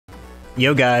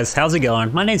Yo guys, how's it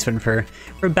going? My name's Ventifer.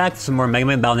 We're back with some more Mega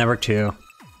Man Battle Network 2.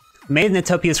 We made an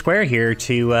Utopia Square here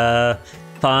to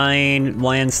find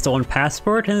Lan's stolen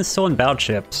passport and stolen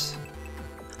battlechips.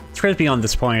 It's crazy beyond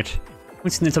this point.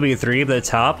 We've seen Utopia 3 up at the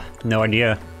top? No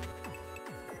idea.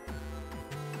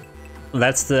 Well,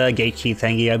 that's the gate key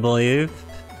thingy, I believe.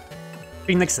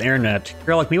 Being next to the internet.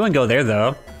 Girl like me wouldn't go there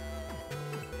though.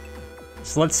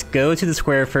 So let's go to the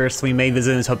square first. We may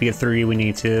visit Utopia 3, we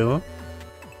need to.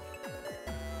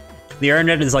 The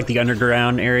internet is like the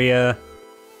underground area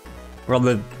where all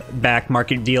the back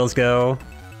market deals go.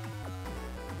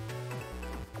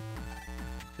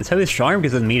 It's heavily stronger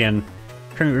because of the meeting.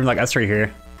 Current room like us right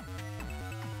here.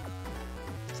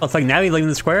 So it's like now he's leaving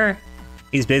the square.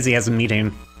 He's busy, has a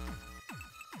meeting.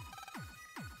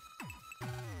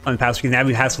 On the past week, now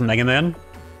we have some Mega Man.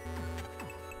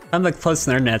 I'm like close to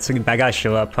the internet, so bad guys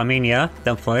show up. I mean, yeah,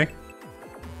 definitely.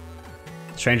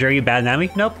 Stranger, are you bad at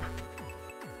me? Nope.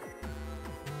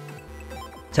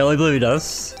 Totally Blue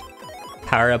does.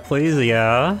 Power up, please,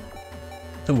 yeah.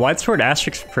 The White Sword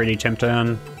Asterisks pretty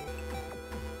tempting.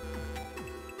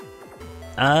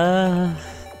 Ain't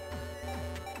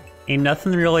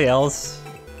nothing really else.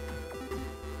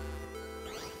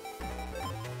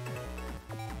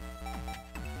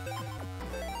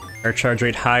 Our charge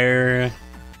rate higher.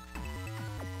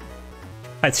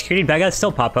 Alright, security bad guys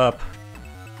still pop up.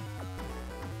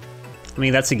 I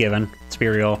mean, that's a given. Let's be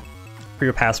real. For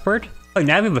your passport? Like,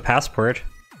 now we have a passport.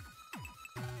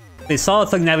 They saw a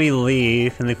Thug Navi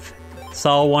leave, and they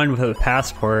saw one with a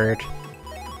passport.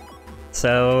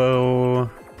 So...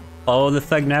 follow the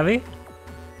Thug Navi?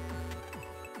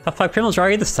 Top 5 criminals are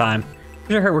already this time.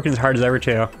 These are working as hard as ever,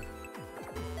 too.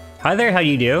 Hi there, how do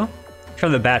you do?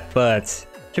 From the back, but...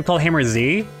 should call Hammer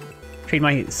Z? Trade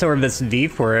my sword this V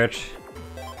for it.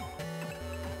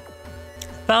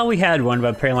 Thought we had one,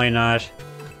 but apparently not.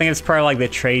 I think it's part of like the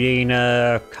trading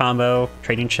combo,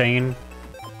 trading chain.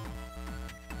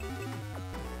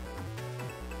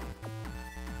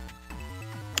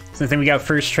 So I think we got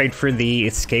first trade for the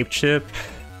escape chip.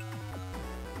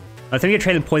 I think we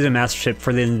traded poison master chip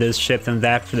for the invis chip, then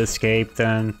that for the escape,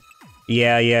 then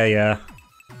yeah.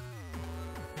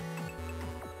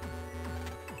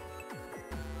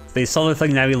 They saw the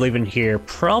thing now we leaving here.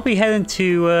 Probably heading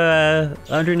to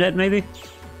Undernet maybe?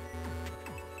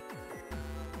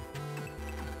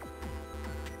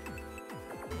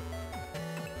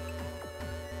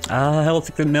 I'll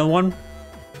take the mill one.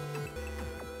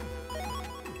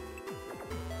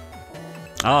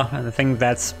 Oh, I think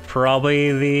that's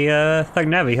probably the Thug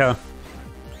Navi, huh?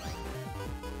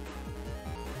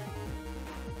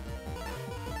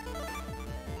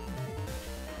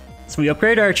 So we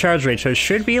upgraded our charge rate, so it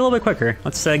should be a little bit quicker.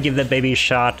 Let's give that baby a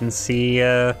shot and see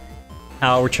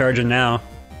how we're charging now.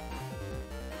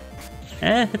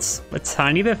 It's a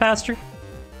tiny bit faster.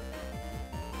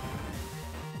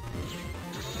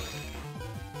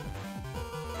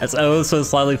 That's oh so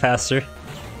slightly faster.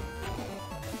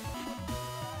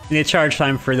 And the charge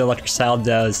time for the electric style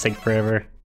does take forever.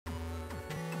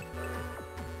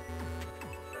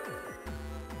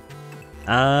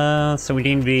 So we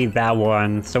need to be that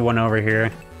one, so one over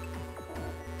here.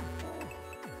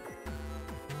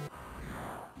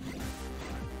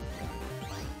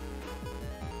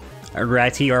 A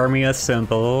ratty army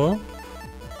assemble.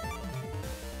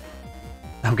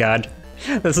 Oh god,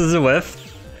 this is a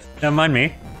whiff. Don't mind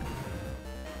me.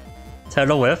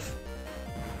 Total whiff.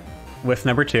 Whiff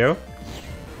number 2.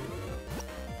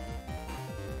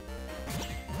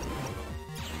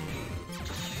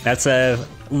 That's a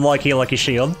lucky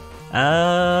shield.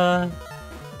 Yeah,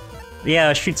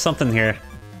 shoot something here.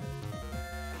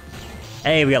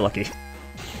 Hey, we got lucky.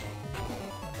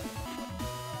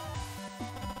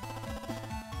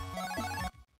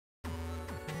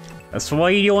 That's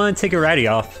why you want to take a ratty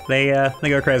off. They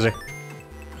go crazy.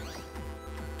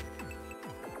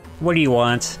 What do you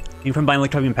want? You can buy an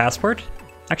electronic passport?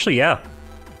 Actually, yeah.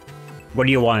 What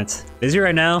do you want? Busy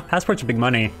right now? Passports are big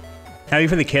money. Now you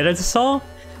for the kid I just saw?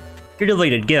 You're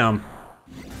deleted, get him.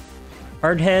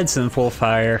 Hard heads and full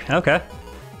fire. Okay.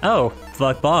 Oh,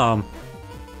 Black Bomb.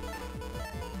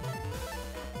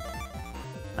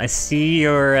 I see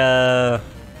your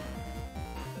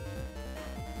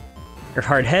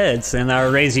hard heads, and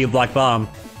I'll raise you Black Bomb.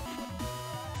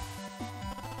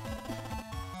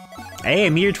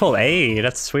 Hey, Meteor 12. Hey,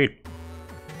 that's sweet.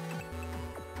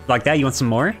 Like that, you want some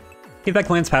more? Give back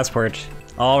Lan's passport.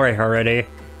 Alright, already.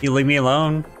 You leave me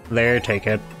alone? There, take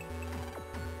it.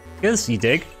 Yes, you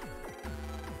dig?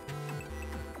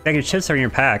 Bag of chips are in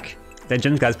your pack. That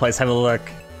Jim's guy's place, have a look.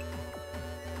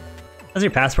 That's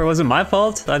your passport, wasn't my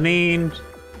fault. I mean...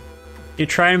 You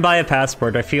try and buy a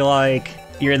passport. I feel like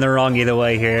you're in the wrong either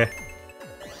way here.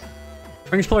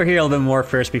 We're gonna explore here a little bit more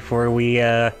first before we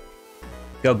go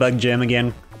bug gym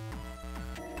again.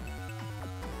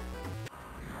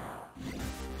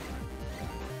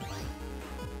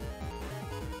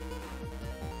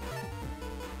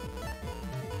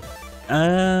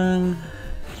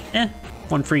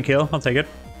 One free kill, I'll take it.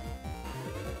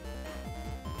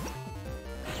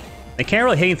 I can't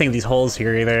really hit anything in these holes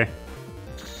here either.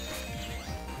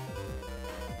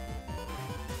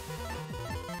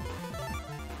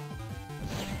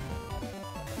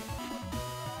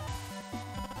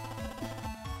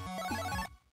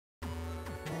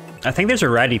 I think there's a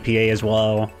red EPA as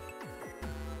well.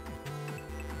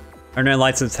 Are no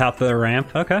lights at the top of the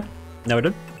ramp? Okay,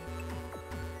 noted.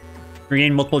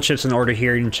 Regain multiple chips in order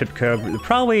here in chip code. They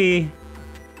probably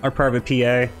are part of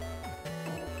a PA.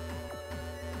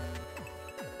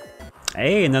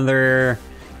 Hey, another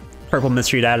purple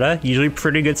mystery data. Usually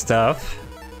pretty good stuff.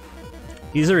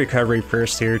 Use the recovery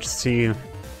first here to see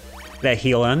that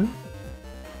heal in.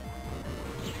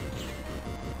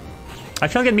 I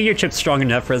feel like a meteor chip's strong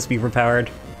enough for us to be overpowered.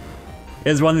 It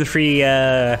is one of the free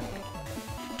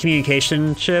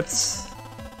communication chips.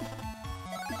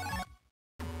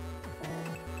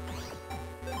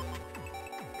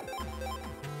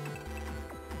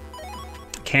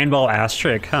 Cannonball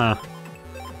asterisk, huh?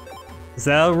 Is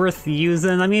that worth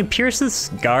using? I mean, it pierces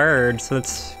guard, so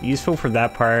it's useful for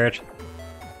that part.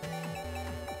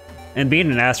 And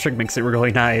being an asterisk makes it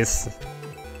really nice.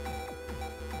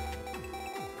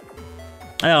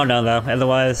 I don't know though,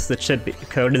 otherwise the chip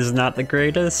code is not the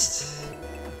greatest.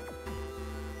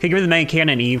 Could give the main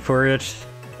cannon E for it.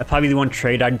 That'd probably be the one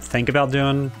trade I'd think about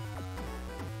doing.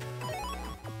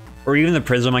 Or even the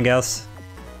prism, I guess.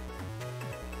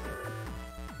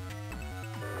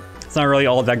 It's not really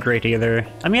all that great either.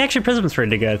 I mean, actually, Prism's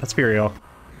pretty good, let's be real.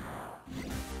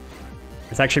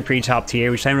 It's actually pretty top tier,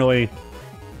 which I haven't really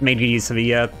made good use of it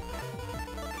yet.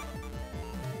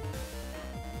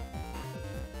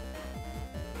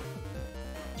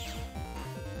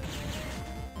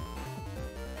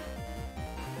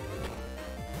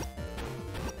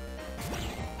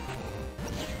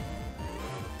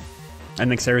 That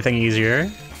makes everything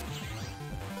easier.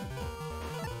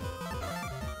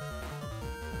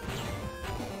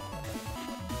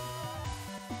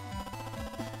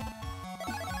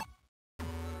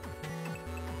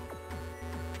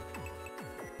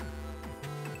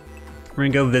 We're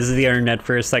gonna go visit the internet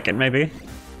for a second, maybe.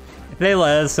 If they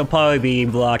let us, they'll probably be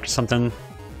blocked or something.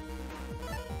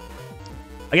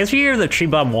 I guess we hear the tree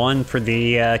bomb 1 for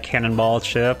the cannonball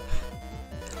chip.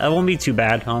 That won't be too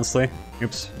bad, honestly.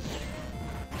 Oops.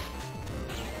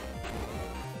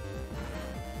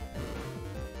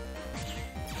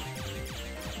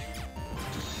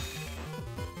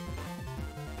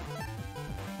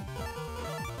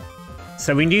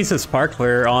 So we need to use the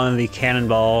sparkler on the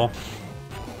cannonball.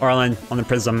 Or on the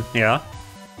prism, yeah.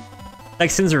 That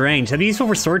extends the range. That'd be useful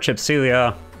for sword chips too,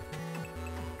 yeah.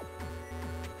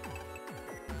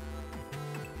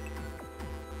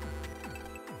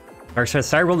 Or so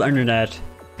Cyberworld Internet.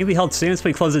 You'll be held soon as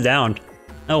we close it down.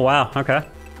 Oh wow, okay.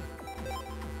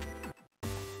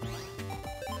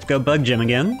 Let's go bug gym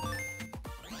again.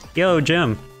 Yo,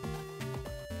 gym.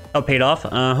 Oh, paid off?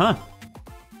 Uh-huh.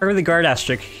 Or the guard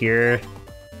asterisk here.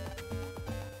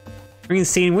 We're gonna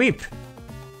see and weep.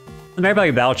 I'm married about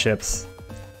your battle chips.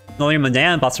 Lily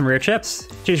Madame bought some rare chips.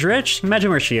 She's rich? Imagine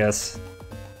where she is.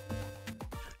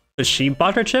 Does she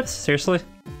bought her chips? Seriously?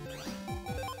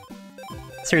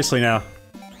 Seriously, no.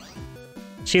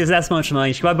 She has that much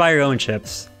money, she might buy her own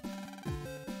chips.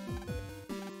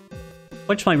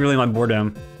 Which might really my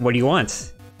boredom. What do you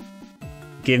want?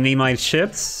 Give me my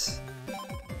chips?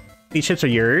 These chips are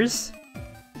yours?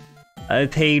 I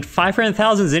paid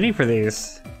 500,000 zinni for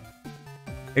these.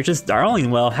 They're just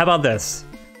darling. Well, how about this?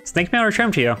 Snake Man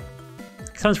return to you.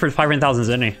 Comes for 500,000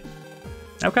 zinni.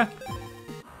 Okay.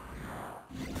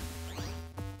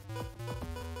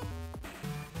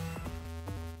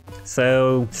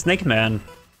 So, Snake Man.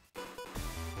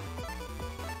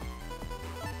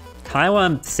 Kinda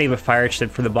want to save a fire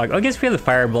chip for the bug. I guess we have the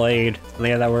fire blade.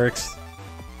 Yeah, that works.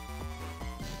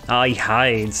 Ah, he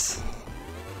hides.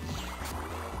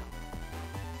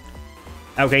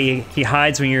 Okay, he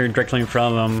hides when you're directly in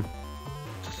front of him.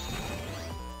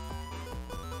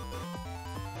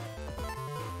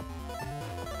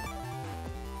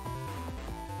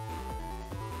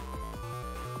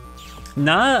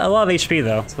 Not a lot of HP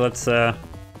though, so that's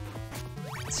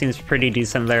seems pretty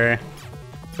decent there.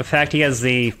 The fact he has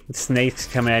the snakes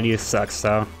coming at you sucks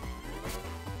though.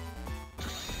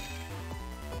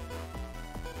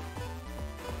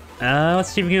 Let's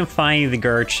see if we can find the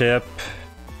guard chip.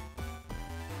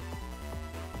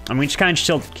 I mean, just kind of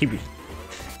still keep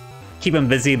him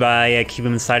busy by keep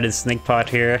him inside his snake pot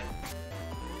here.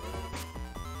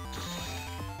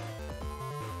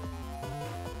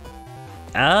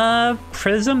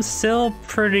 Prism's still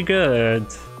pretty good.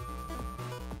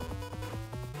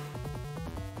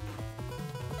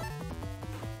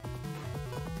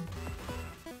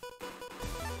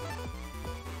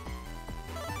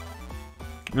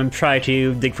 I'm gonna try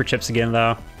to dig for chips again,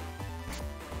 though.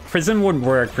 Prism would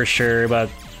work for sure, but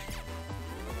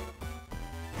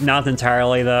not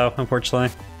entirely, though, unfortunately.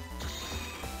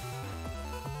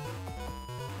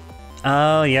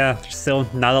 Oh, yeah, there's still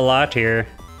not a lot here.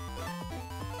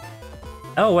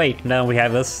 Oh, wait, no, we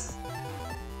have this.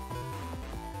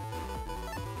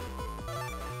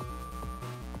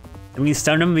 If we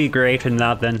stun him, would be great, and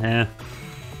not then, eh.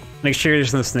 Make sure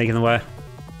there's no snake in the way.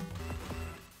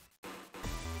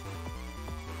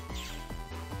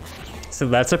 So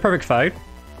that's a perfect fight.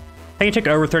 I think it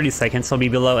took over 30 seconds, so I'll be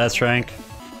below S rank.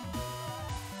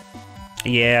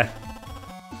 Yeah.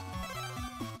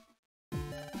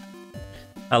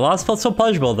 A loss felt so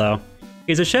pleasurable, though.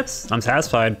 Here's the chips. I'm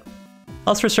satisfied.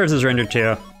 Loss for services rendered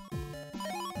too.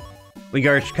 We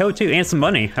got code 2 and some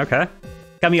money. Okay.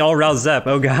 Got me all roused up.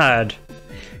 Oh god.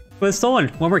 But it's stolen.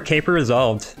 One more caper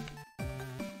resolved. I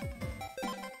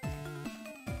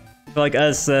feel like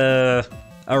us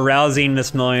arousing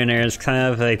this millionaire is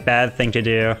kind of a bad thing to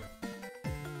do.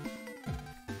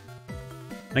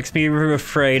 Makes me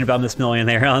afraid about this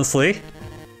millionaire, honestly.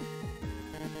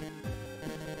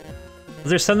 Is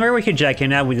there somewhere we could jack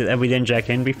in that we didn't jack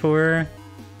in before?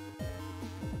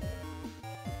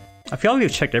 I feel like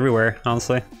we've checked everywhere,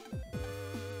 honestly.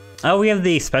 Oh, we have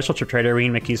the special chip trader we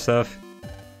can make use of.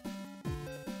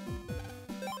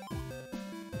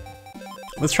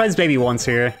 Let's try this baby once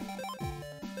here.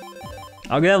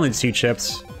 I'll get only 2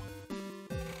 chips.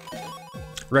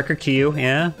 Record Q,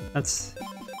 yeah, that's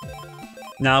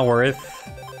not worth.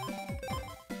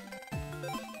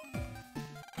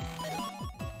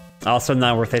 Also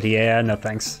not worth it, yeah, no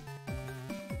thanks.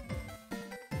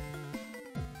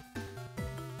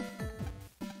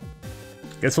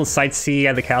 Guess we'll sightsee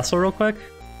at the castle real quick.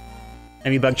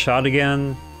 Any bug shot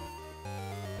again?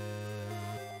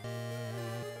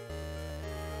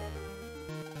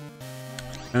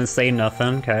 Gonna say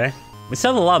nothing, okay. We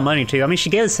still have a lot of money too. I mean, she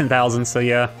gave us 10,000, so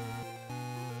yeah.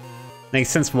 Makes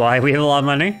sense why we have a lot of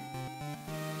money.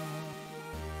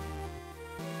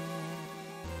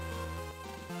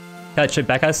 Got chip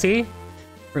back, I see.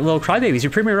 We're little crybabies,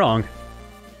 you're proving me wrong.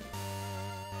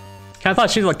 Kinda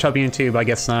thought she looked chubby too, but I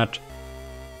guess not.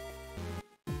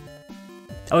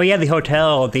 Oh yeah, the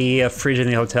hotel, the fridge in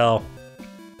the hotel.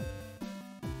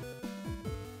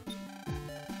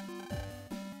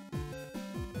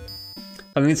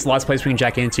 I think it's the last place we can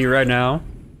jack into right now.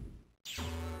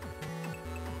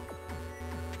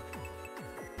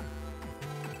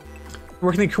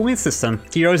 Working the cooling system.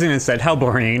 Theorizing instead, how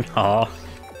boring. Aw. I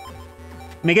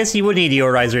mean, I guess you would need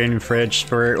Theorizer in the fridge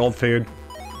for old food.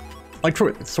 Like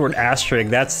for Sword Asterisk,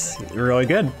 that's really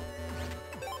good.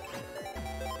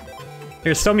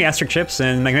 There's so many Asterisk chips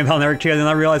in Mega Man Network 2, I did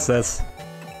not realize this.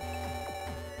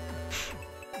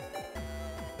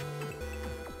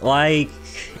 Like,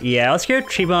 yeah, let's get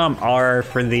Tree Bomb R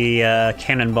for the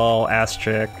Cannonball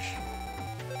Asterisk.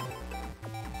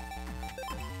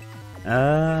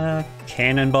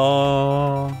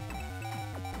 Cannonball.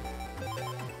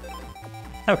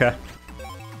 Okay.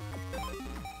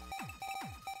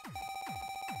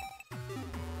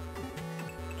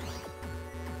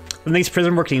 It makes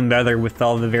Prism working better with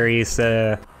all the various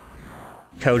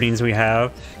coatings we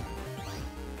have.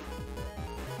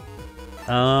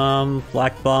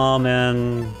 Black Bomb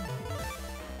and...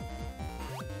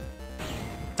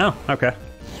 Oh, okay.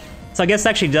 So I guess it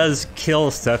actually does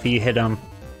kill stuff if you hit them.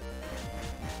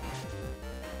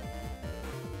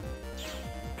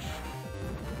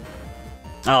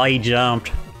 Oh, he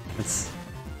jumped. That's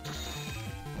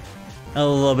a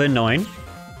little bit annoying.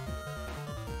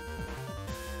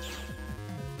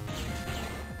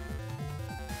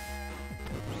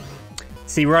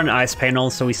 See, we're on ice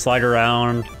panels, so we slide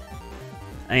around.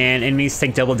 And enemies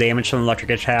take double damage from electric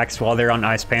attacks while they're on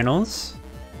ice panels.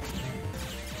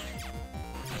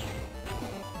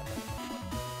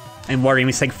 And water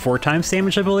enemies take 4 times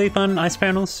damage, I believe, on ice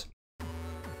panels.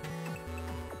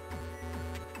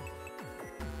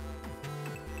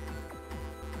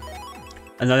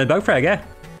 Another bug frag, yeah.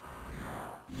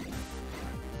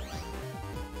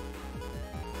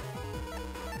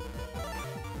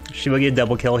 She will get a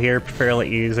double kill here, fairly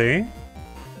easy.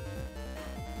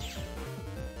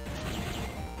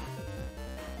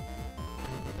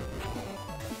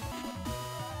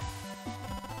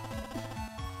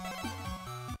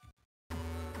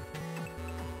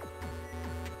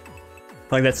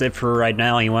 Like that's it for right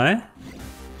now anyway.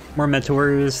 More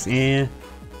mentors, eh.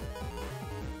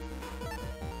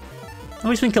 At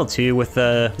least we can kill 2 with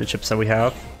the chips that we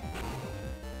have.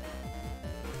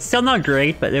 Still not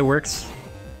great, but it works.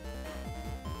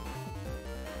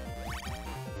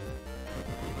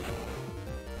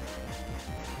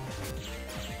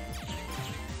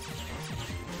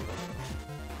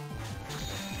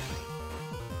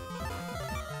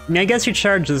 I mean, I guess your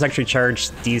charge is actually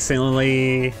charged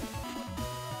decently.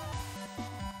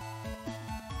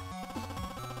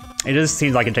 It just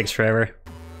seems like it takes forever.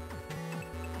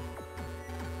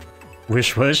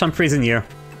 Wish wish, I'm freezing you.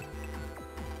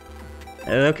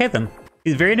 Okay then.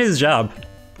 He's very into his job.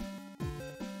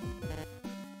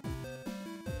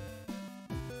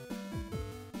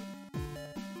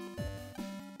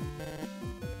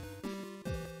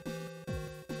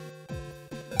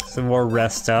 Some more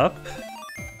rest up.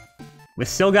 We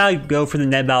still gotta go for the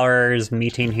Ned Bowers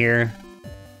meeting here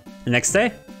the next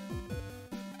day.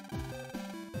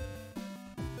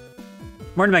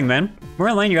 Morning, Megaman.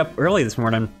 Morning, Lan, you're up early this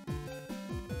morning.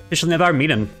 Official Ned Bauer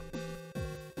meeting.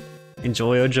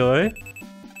 Enjoy, oh joy.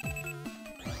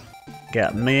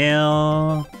 Got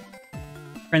mail.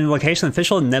 Friend location,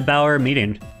 official Ned Bauer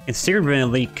meeting. It's secret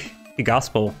leak the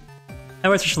gospel.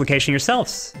 Now official location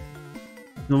yourselves.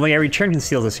 The way every turn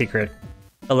conceals a secret.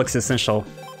 That looks essential.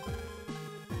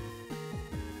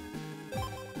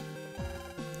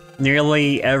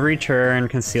 Nearly every turn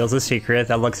conceals a secret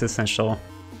that looks essential.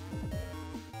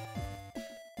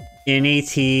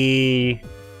 NET...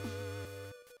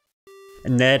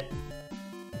 Net...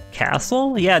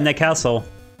 Castle? Yeah, Net Castle.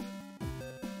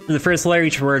 And the first letter of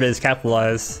each word is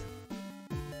capitalized.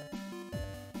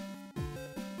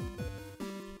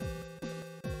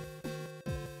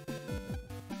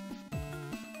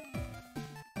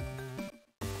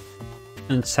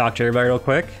 Let's talk to everybody real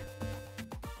quick.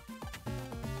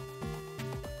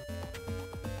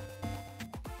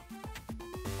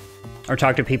 Or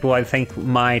talk to people I think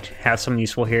might have something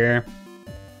useful here.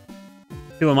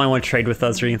 People might want to trade with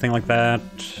us or anything like that.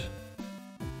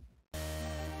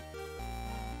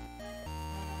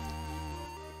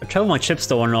 I trouble my chip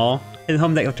stolen and all. In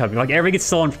home deck laptop. Like everybody gets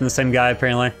stolen from the same guy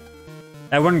apparently.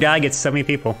 That one guy gets so many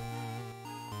people.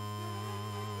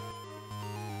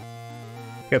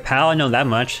 Good pal, I know that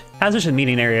much. How's this a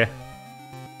meeting area?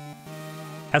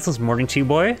 Castle's morning tea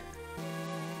boy.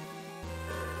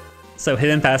 So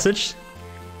hidden passage?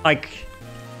 Like,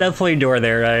 definitely a door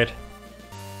there, right?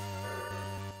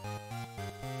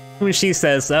 When she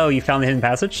says, oh, you found the hidden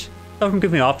passage? Oh, I'm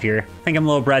goofing off here. I think I'm a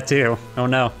little brat too. Oh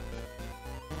no.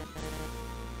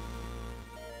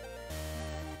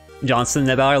 Johnson,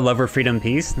 Nebauer, lover, freedom,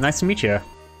 peace. Nice to meet you.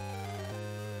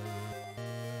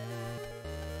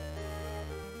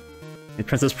 And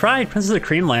Princess Pride, Princess of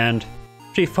Creamland.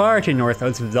 Pretty far to the north,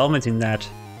 its development in that.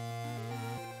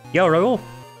 Yo, Raoul.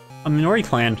 A minority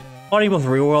clan. Fighting both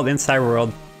real world and cyber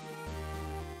world.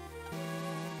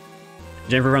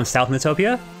 Jennifer runs South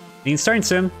Metopia? Meeting starting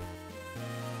soon.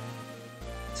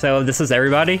 So this is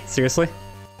everybody? Seriously?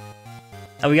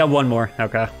 Oh, we got one more.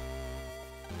 Okay.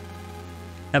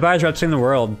 Nebauer's representing the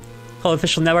world. Call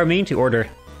official Nebauer meeting to order.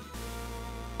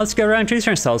 Let's go around and introduce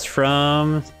ourselves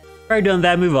from... Already done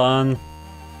that, move on.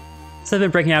 So they've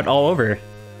been breaking out all over.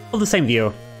 All the same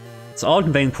view. It's all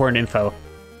conveying important info.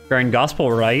 Regarding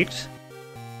gospel, right?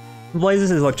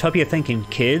 Blazes is Electopia thinking,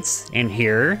 kids, and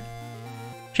here?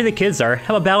 Sure the kids are,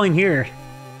 how about battling here?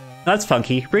 That's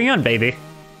funky, bring it on baby.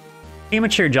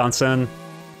 Amateur Johnson.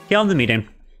 Get on the meeting.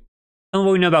 Tell them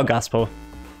what we know about gospel.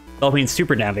 Developing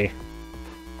Super Navi.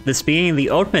 This being the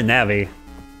ultimate Navi.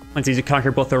 Once you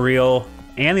conquer both the real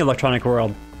and the electronic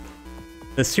world.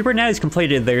 The Super Navi is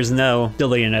completed, there's no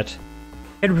deleting it.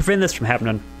 How to prevent this from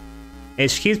happening.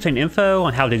 HQ is putting info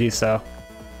on how to do so.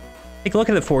 Take a look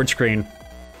at the forward screen.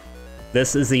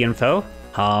 This is the info.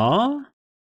 Huh?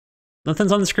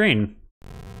 Nothing's on the screen.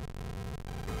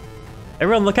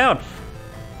 Everyone look out!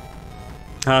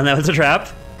 Oh no, it's a trap.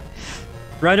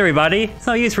 Right everybody, it's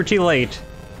no use, we're too late.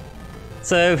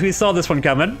 So, who saw this one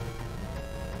coming?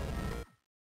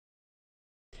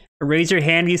 Raise your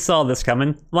hand, you saw this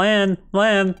coming. Lan!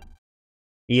 Lan!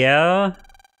 Yeah?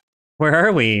 Where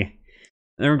are we?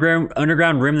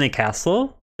 Underground room in the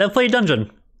castle? Definitely a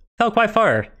dungeon. Fell quite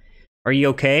far. Are you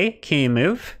okay? Can you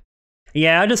move?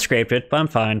 Yeah, I just scraped it, but I'm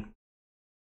fine.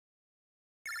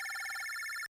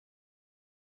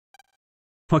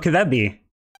 What could that be?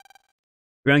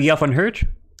 We're gonna get off unhurt?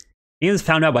 He was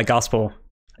found out by gospel.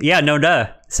 Yeah, no duh.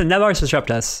 So Nebauer disrupt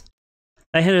us.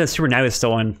 That hit a Super Navi was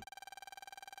stolen.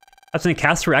 That's when the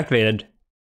castle were activated.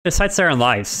 The sites are on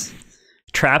lives.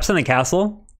 Traps in the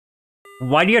castle?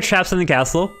 Why do you have traps in the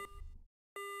castle?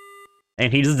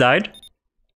 And he just died?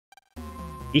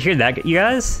 You hear that, you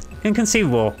guys?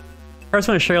 Inconceivable. First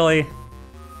one is surely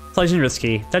slightly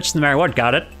risky. Touch no matter what,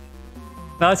 got it.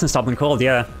 Oh, that's gonna stop them cold,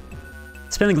 yeah.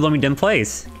 Spin the gloomy dim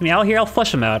place. Get me out here, I'll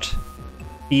flush him out.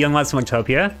 You young lads from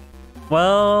Utopia?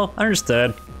 Well,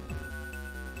 understood.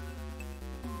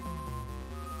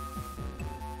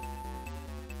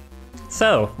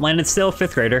 So, Landon's still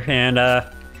 5th grader, and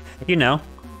you know,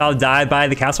 I'll die by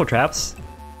the castle traps.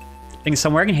 I think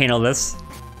somewhere I can handle this.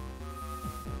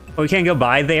 But we can't go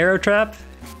by the arrow trap?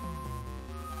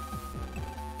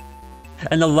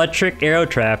 An electric arrow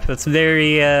trap. That's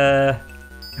very,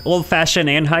 old-fashioned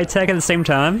and high-tech at the same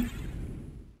time.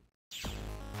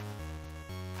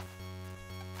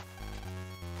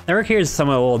 Network here is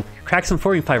somewhat old. Cracked some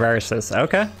 45 viruses.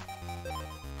 Okay.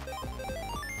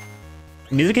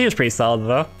 Music here is pretty solid,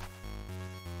 though.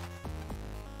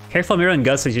 Careful mirror and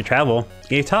ghosts as you travel.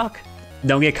 You talk.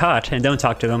 Don't get caught, and don't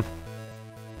talk to them.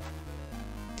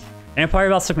 And probably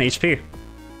about 6 HP.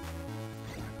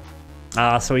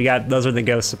 So we got, those are the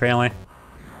ghosts, apparently.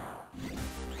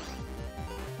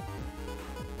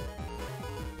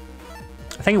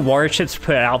 I think water chips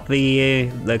put out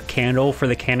the candle for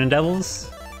the cannon devils.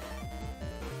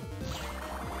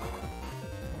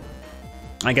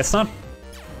 I guess not.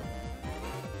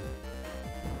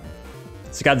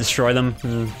 So you gotta destroy them.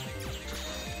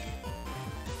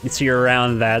 You see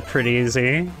around that pretty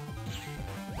easy.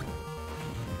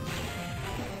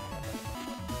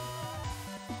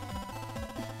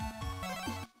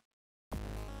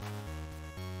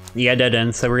 Yeah, dead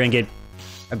end, so we're gonna get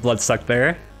a blood sucked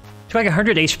there. To like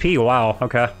 100 HP, wow,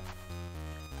 okay.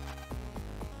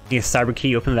 Yeah, cyber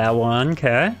key, open that one,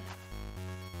 okay.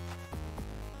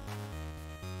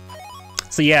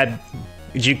 So yeah,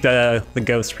 juke the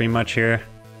ghost pretty much here.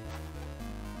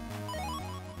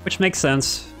 Which makes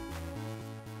sense.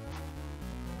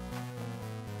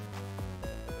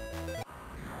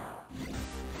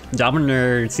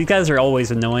 Dominers, these guys are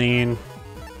always annoying.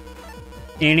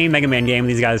 Any Mega Man game,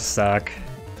 these guys suck.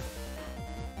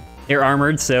 They're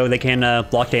armored, so they can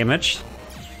block damage.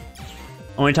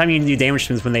 Only time you can do damage to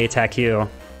them is when they attack you.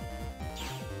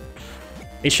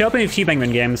 They show up in a few Mega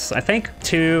Man games. I think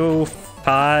 2,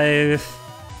 5...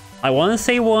 I want to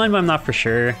say 1, but I'm not for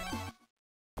sure.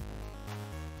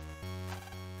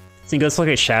 So you go look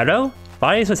at Shadow.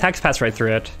 Bodies with attacks pass right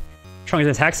through it. Trying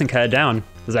to attacks and cut it down.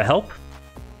 Does that help?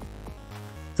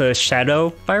 The Shadow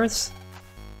virus?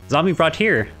 Zombie brought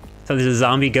here. So there's a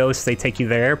zombie ghost, they take you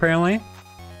there apparently.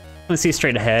 Let's see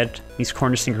straight ahead. These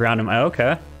corners sink around him. Oh,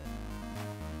 okay.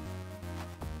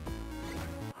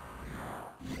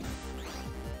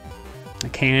 A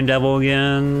Cannon Devil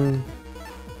again.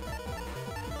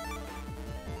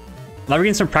 Now we're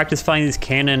getting some practice fighting these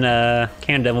Cannon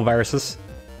Devil viruses.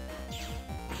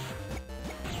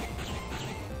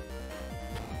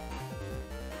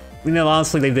 You know,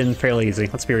 honestly, they've been fairly easy.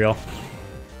 Let's be real.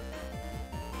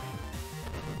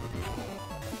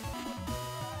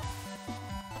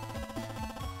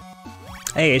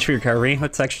 Hey, HP recovery.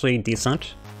 That's actually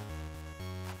decent.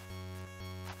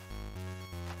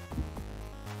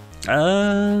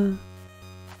 Remember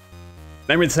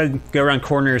it said go around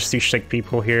corners to shake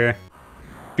people here.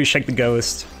 To shake the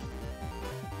ghost.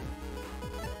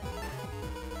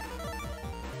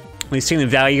 We've seen the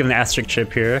value of an asterisk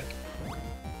chip here.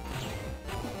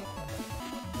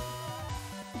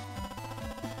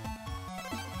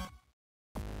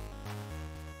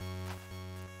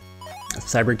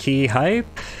 Cyber key hype.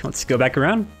 Let's go back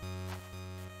around.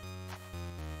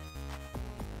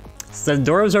 So the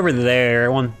door was over there. I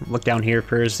want to look down here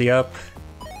first. Yep.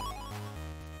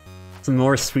 Some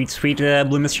more sweet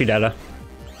blue mystery data.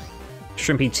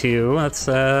 Shrimpy 2. That's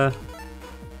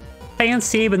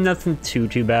fancy, but nothing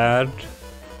too bad.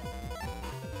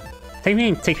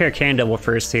 Take care of Cannon Devil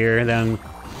first here, then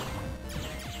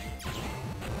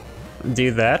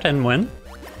do that and win.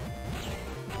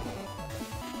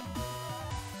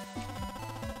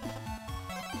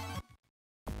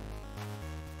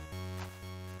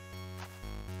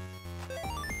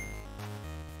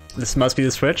 This must be the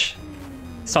switch.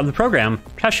 Stop the program.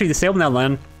 Perhaps you disabled now,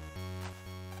 Lan.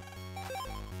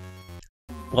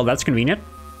 Well, that's convenient.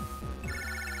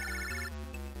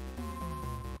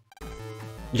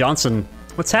 Johnson,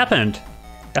 what's happened?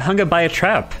 I hung up by a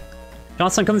trap.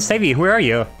 Johnson, come and save me. Where are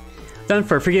you?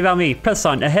 Ventifer, forget about me. Press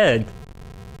on, ahead.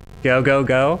 Go, go,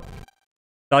 go.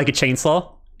 Like a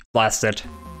chainsaw? Blast it.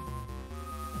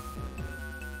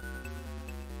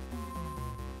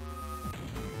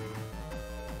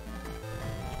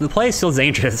 The place feels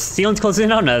dangerous. Ceiling's closing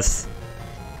in on us.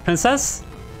 Princess?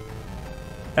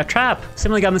 A trap.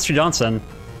 Similarly got Mr. Johnson.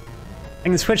 I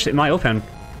can switch, it might open.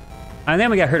 And then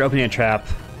we got hurt opening a trap.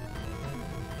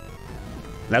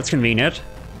 That's convenient.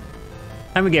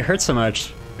 How do we get hurt so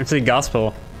much? It's the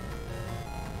gospel.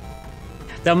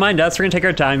 Don't mind us, we're gonna take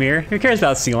our time here. Who cares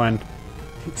about ceiling?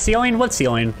 Ceiling? What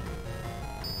ceiling?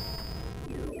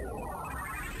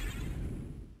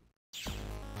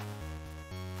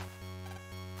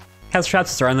 Has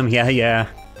traps to run them? Yeah.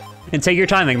 And take your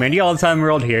timing, man. You all the time in the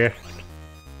world here.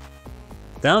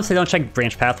 Don't say don't check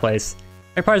branch pathways.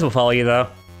 Their parties will follow you though.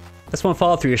 This won't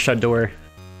follow through a shut door.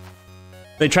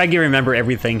 They try to remember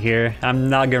everything here. I'm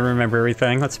not gonna remember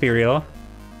everything, let's be real.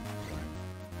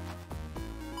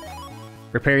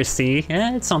 Repair C,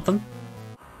 it's something.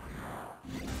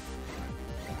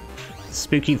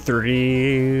 Spooky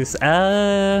 3s,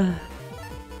 I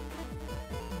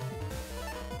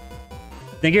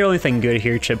think you're the only thing good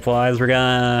here chip-wise. We're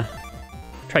gonna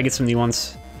try to get some new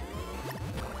ones.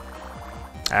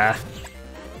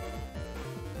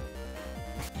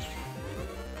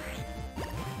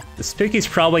 The Spookies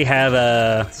probably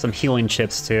have some healing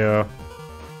chips too.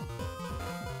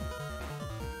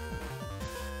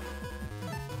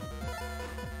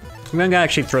 I'm gonna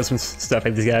actually throw some stuff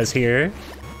at these guys here.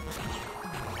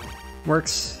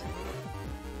 Works.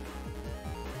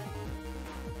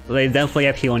 They definitely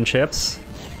have healing chips.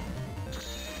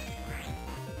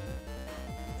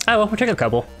 Oh well, we'll take a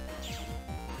couple.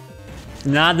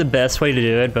 Not the best way to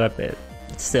do it, but it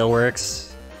still works.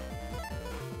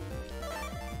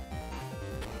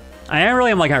 I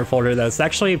really am liking our folder though, it's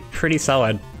actually pretty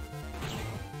solid.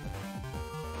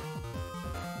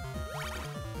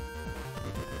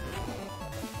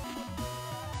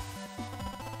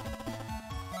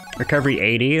 Recovery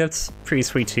 80, that's pretty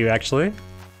sweet too, actually.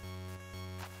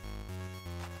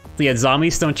 Yeah,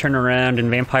 zombies don't turn around and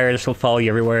vampires will follow you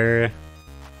everywhere.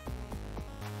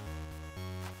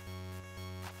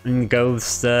 And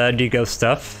ghosts do ghost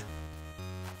stuff.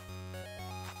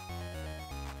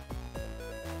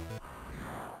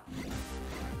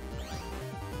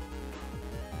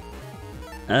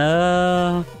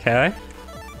 Okay.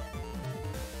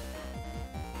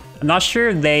 I'm not sure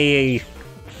if the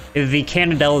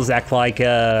Canadellas act like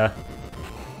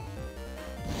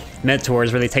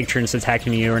mentors where they take turns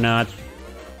attacking you or not.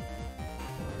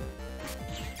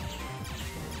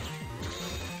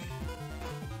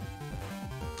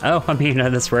 Oh, I mean,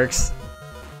 this works.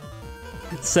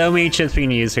 So many chips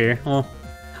being used here. Well,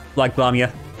 Black Bomb ya.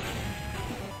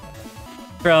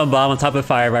 Throw a bomb on top of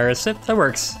Fire Virus. That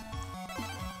works.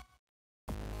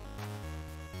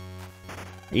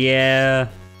 Yeah.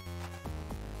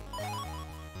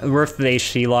 Worth the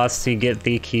HP loss to get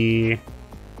the key.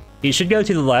 You should go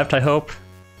to the left, I hope.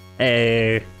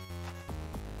 Answer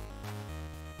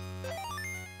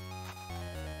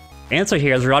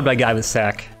here is robbed by a guy with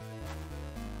sack.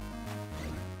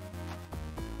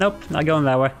 Nope, not going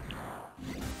that way.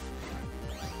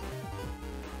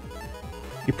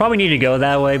 You probably need to go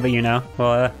that way, but you know,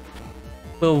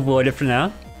 we'll avoid it for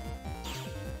now.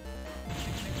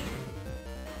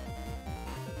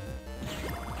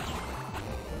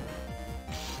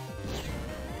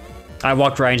 I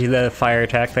walked right into the fire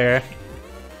attack there.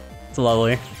 It's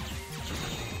lovely.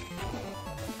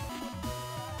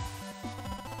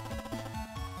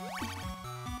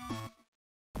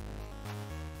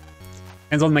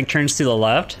 And we'll make turns to the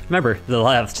left. Remember, the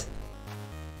left.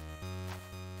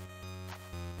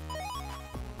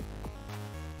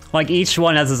 Like, each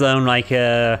one has its own, like,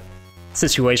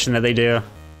 situation that they do.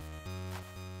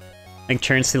 Make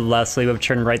turns to the left, so you have a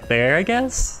turn right there, I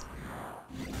guess?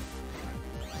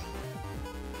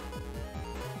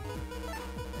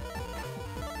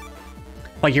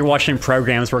 Like you're watching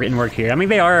programs work here. I mean,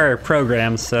 they are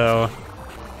programs, so...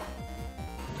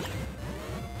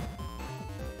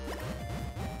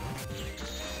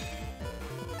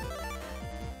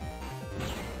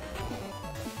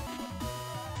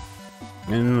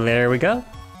 And there we go.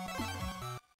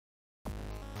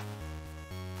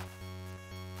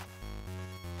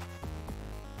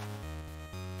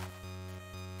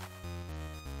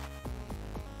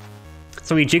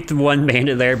 So we juked one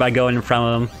bandit there by going in front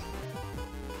of him.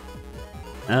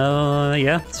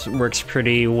 Yeah, this works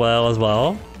pretty well as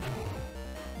well.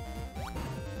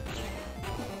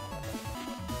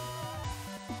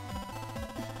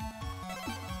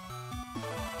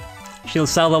 Shield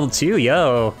style level 2,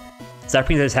 yo! Does that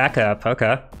bring the attack up?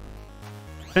 Okay. I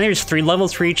think there's 3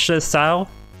 levels for each style.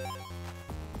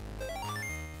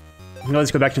 We can always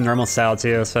go back to normal style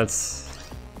too, so that's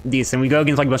decent. We go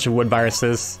against like a bunch of wood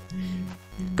viruses.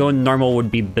 Going normal would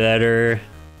be better.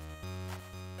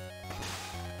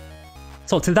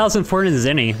 So 2,400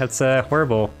 zenny, that's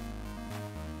horrible.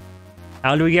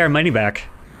 How do we get our money back?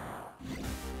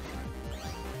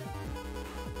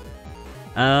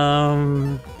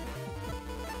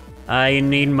 I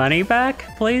need money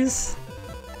back, please?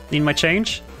 Need my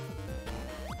change?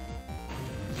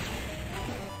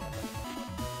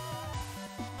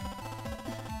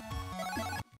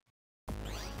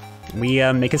 We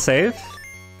make a save.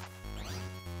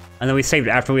 And then we saved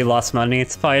after we lost money.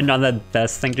 It's probably not the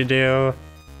best thing to do.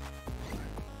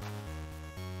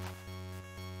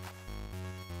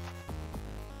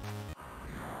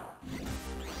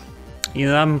 You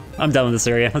know, I'm done with this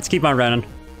area. Let's keep on running.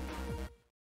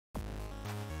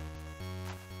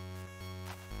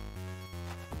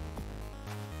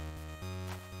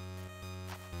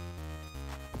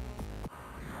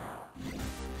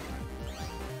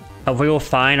 Hopefully we'll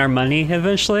find our money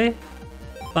eventually.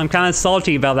 I'm kind of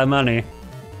salty about that money.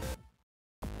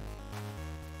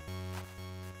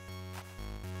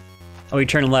 Oh, we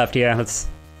turned left. Yeah, that's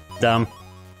dumb.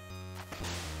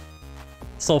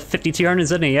 Still 5,200,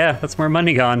 isn't it? Yeah, that's more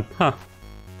money gone. Huh.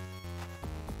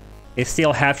 They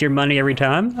steal half your money every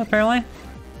time, apparently.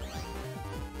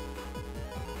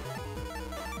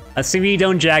 Assuming you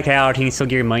don't jack out, you can still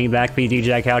get your money back, but you do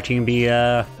jack out, you can be,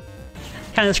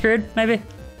 kind of screwed, maybe?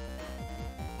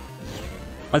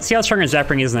 Let's see how strong our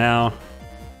Zapping is now.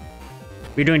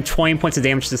 We were doing 20 points of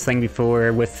damage to this thing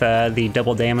before with the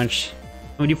double damage.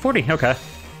 We do 40, okay.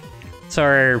 So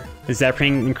our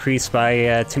Zapping increased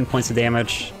by 10 points of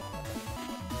damage.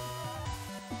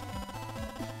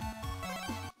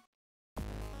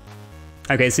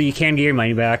 Okay, so you can get your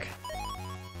money back.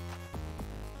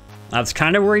 I was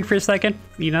kind of worried for a second,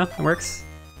 you know, it works.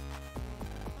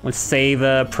 Let's save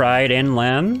Pride and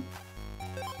Lan.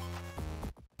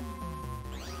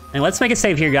 And let's make a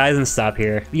save here, guys, and stop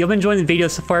here. If you've been enjoying the video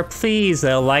so far, please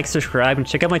like, subscribe, and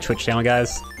check out my Twitch channel,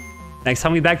 guys. Next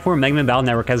time, we'll be back for Mega Man Battle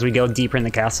Network as we go deeper in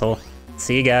the castle.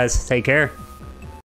 See you guys. Take care.